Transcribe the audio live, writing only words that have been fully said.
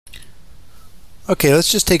Okay,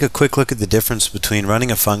 let's just take a quick look at the difference between running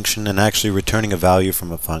a function and actually returning a value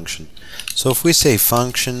from a function. So if we say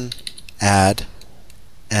function add,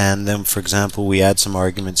 and then for example we add some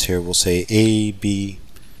arguments here, we'll say A, B,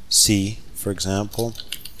 C for example,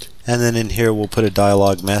 and then in here we'll put a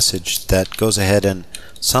dialog message that goes ahead and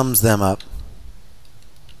sums them up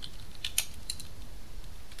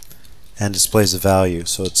and displays a value.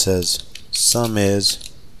 So it says sum is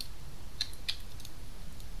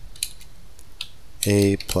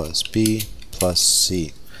A plus B plus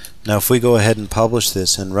C. Now if we go ahead and publish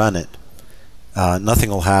this and run it,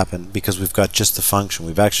 nothing will happen because we've got just the function.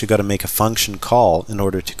 We've actually got to make a function call in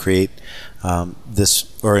order to create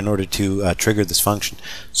this, or in order to trigger this function.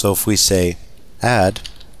 So if we say add,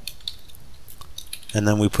 and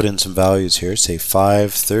then we put in some values here, say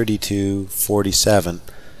 5, 32, 47,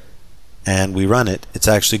 and we run it, it's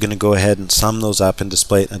actually going to go ahead and sum those up and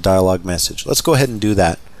display it in a dialog message. Let's go ahead and do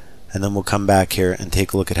that, and then we'll come back here and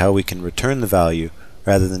take a look at how we can return the value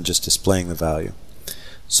rather than just displaying the value.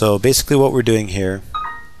 So basically what we're doing here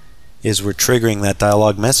is we're triggering that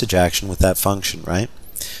dialog message action with that function, right?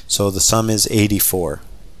 So the sum is 84.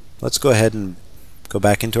 Let's go ahead and go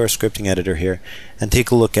back into our scripting editor here and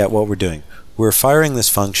take a look at what we're doing. We're firing this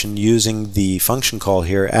function using the function call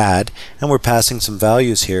here, add, and we're passing some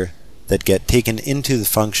values here that get taken into the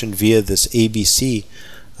function via this ABC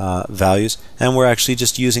values, and we're actually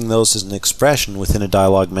just using those as an expression within a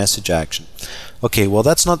dialog message action. Okay, well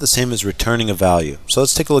that's not the same as returning a value. So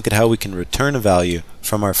let's take a look at how we can return a value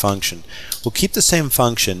from our function. We'll keep the same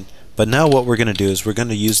function, but now what we're going to do is we're going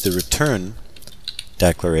to use the return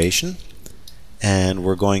declaration, and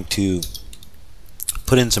we're going to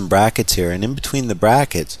put in some brackets here, and in between the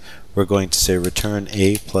brackets we're going to say return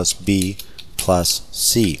A plus B plus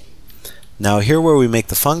C. Now here where we make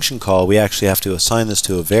the function call, we actually have to assign this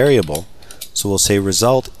to a variable. So we'll say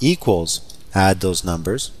result equals add those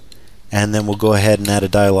numbers, and then we'll go ahead and add a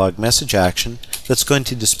dialog message action that's going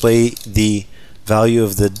to display the value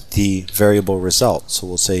of the variable result. So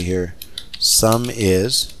we'll say here sum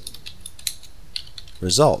is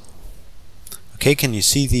result. Okay, can you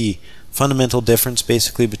see the fundamental difference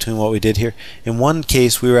basically between what we did here? In one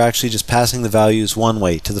case we were actually just passing the values one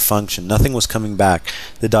way to the function. Nothing was coming back.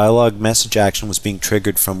 The dialog message action was being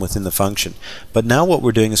triggered from within the function. But now what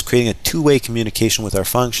we're doing is creating a two-way communication with our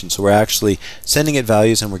function. So we're actually sending it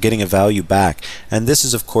values and we're getting a value back. And this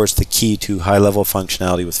is of course the key to high-level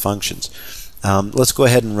functionality with functions. Let's go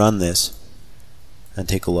ahead and run this and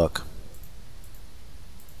take a look.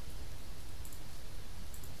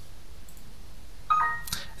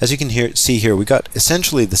 As you can see here, we got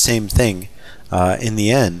essentially the same thing in the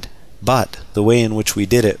end, but the way in which we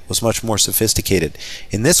did it was much more sophisticated.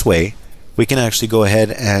 In this way, we can actually go ahead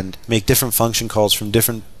and make different function calls from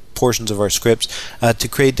different portions of our scripts to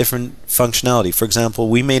create different functionality. For example,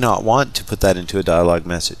 we may not want to put that into a dialog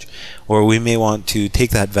message, or we may want to take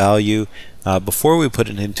that value before we put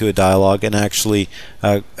it into a dialog and actually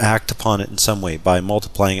act upon it in some way by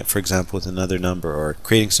multiplying it, for example, with another number or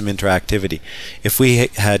creating some interactivity. If we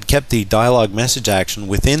had kept the dialog message action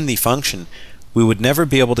within the function, we would never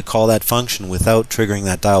be able to call that function without triggering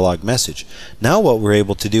that dialog message. Now what we're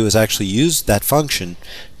able to do is actually use that function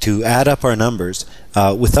to add up our numbers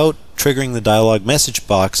without triggering the dialog message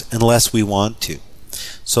box unless we want to.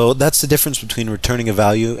 So that's the difference between returning a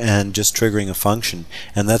value and just triggering a function,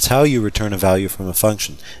 and that's how you return a value from a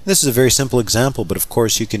function. This is a very simple example, but of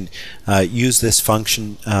course you can use this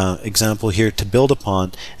function example here to build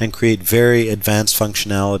upon and create very advanced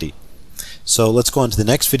functionality. So let's go on to the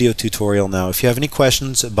next video tutorial now. If you have any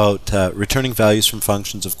questions about returning values from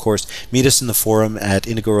functions, of course, meet us in the forum at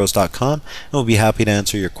indigorose.com and we'll be happy to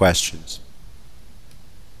answer your questions.